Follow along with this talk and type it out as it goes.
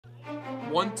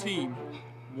One team,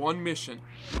 one mission,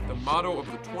 the motto of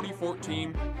the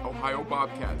 2014 Ohio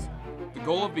Bobcats. The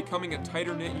goal of becoming a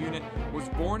tighter-knit unit was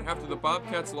born after the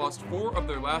Bobcats lost 4 of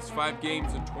their last 5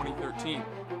 games in 2013.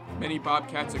 Many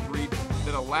Bobcats agreed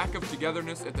that a lack of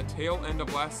togetherness at the tail end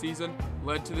of last season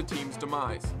led to the team's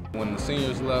demise. When the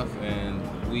seniors left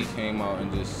and we came out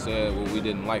and just said what we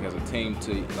didn't like as a team,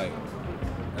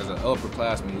 as an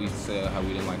upperclassman, we said how we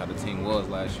didn't like how the team was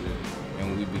last year.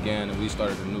 And we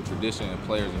started a new tradition, and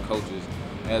players and coaches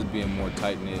as being more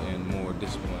tight-knit and more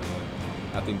disciplined.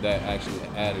 And I think that actually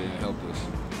added and helped us.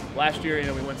 Last year,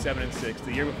 we went 7-6.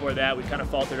 The year before that, we kind of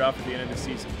faltered off at the end of the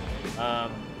season.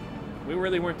 We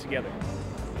really weren't together.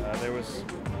 I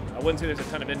wouldn't say there's a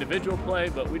ton of individual play,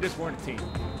 but we just weren't a team.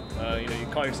 You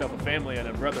call yourself a family and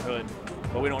a brotherhood,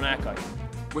 but we don't act like it.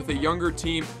 With a younger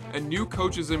team and new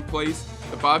coaches in place,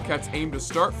 the Bobcats aim to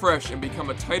start fresh and become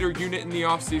a tighter unit in the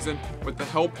offseason with the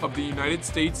help of the United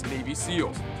States Navy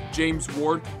SEALs. James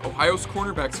Ward, Ohio's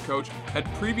cornerbacks coach, had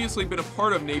previously been a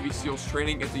part of Navy SEALs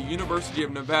training at the University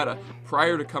of Nevada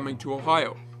prior to coming to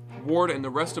Ohio. Ward and the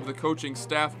rest of the coaching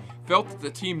staff felt that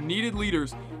the team needed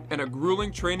leaders, and a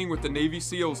grueling training with the Navy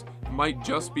SEALs might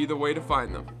just be the way to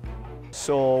find them.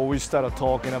 So we started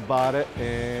talking about it,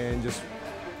 and just,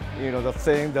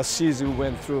 the season we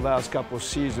went through last couple of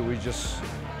seasons, we just,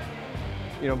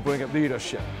 bring up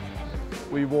leadership.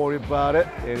 We worried about it,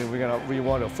 and we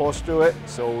want to foster it,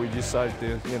 so we decided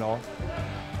to,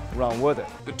 run with it.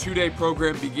 The 2-day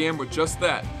program began with just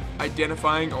that,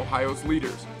 identifying Ohio's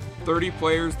leaders. 30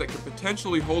 players that could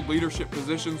potentially hold leadership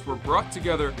positions were brought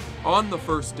together on the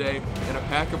first day, and a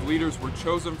pack of leaders were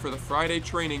chosen for the Friday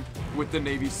training with the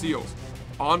Navy SEALs.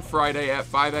 On Friday at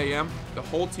 5 a.m., the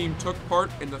whole team took part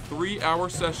in the 3-hour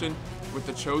session with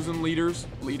the chosen leaders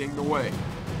leading the way.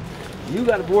 You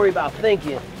got to worry about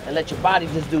thinking and let your body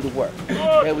just do the work.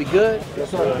 Okay, we good?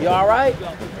 Yes, sir. You all right?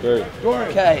 Good.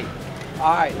 Okay.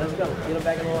 All right, let's go. Get them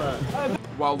back in the line.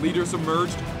 While leaders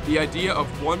emerged, the idea of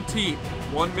one team,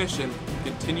 one mission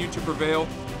continued to prevail,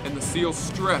 and the SEALs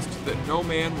stressed that no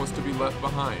man was to be left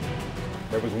behind.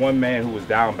 There was one man who was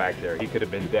down back there. He could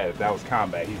have been dead. If that was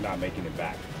combat, he's not making it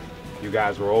back. You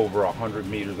guys were over 100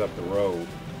 meters up the road,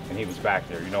 and he was back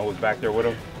there. You know who was back there with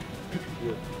him?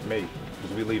 Me.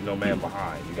 Because we leave no man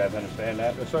behind. You guys understand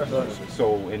that? Yes, sir.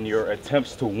 So in your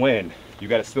attempts to win, you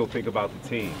got to still think about the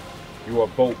team. You are a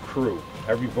boat crew.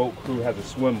 Every boat crew has a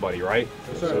swim buddy, right?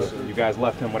 Yes, sir. So you guys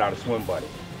left him without a swim buddy.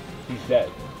 He's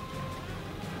dead.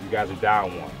 You guys are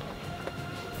down one.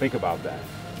 Think about that.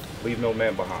 Leave no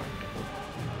man behind.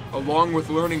 Along with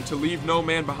learning to leave no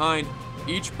man behind,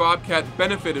 each Bobcat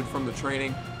benefited from the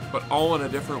training, but all in a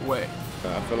different way.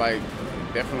 I feel like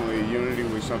definitely unity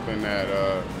was something that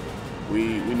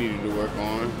we needed to work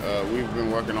on. We've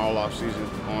been working all off season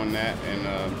on that, and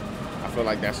I feel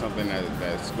like that's something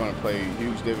that's going to play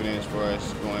huge dividends for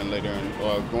us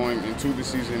going into the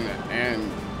season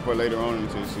and for later on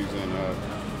into the season.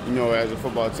 As a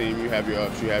football team, you have your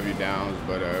ups, you have your downs,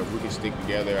 but if we can stick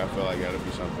together, I feel like that'll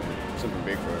be something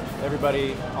big for us.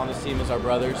 Everybody on this team is our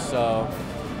brothers, so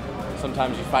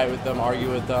sometimes you fight with them,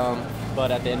 argue with them,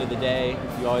 but at the end of the day,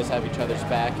 you always have each other's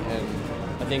back, and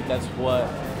I think that's what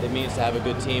it means to have a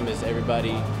good team, is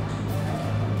everybody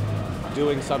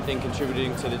doing something,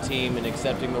 contributing to the team, and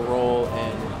accepting the role,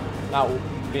 and not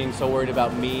being so worried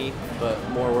about me, but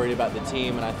more worried about the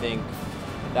team, and I think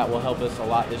that will help us a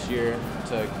lot this year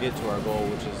to get to our goal,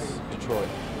 which is Detroit.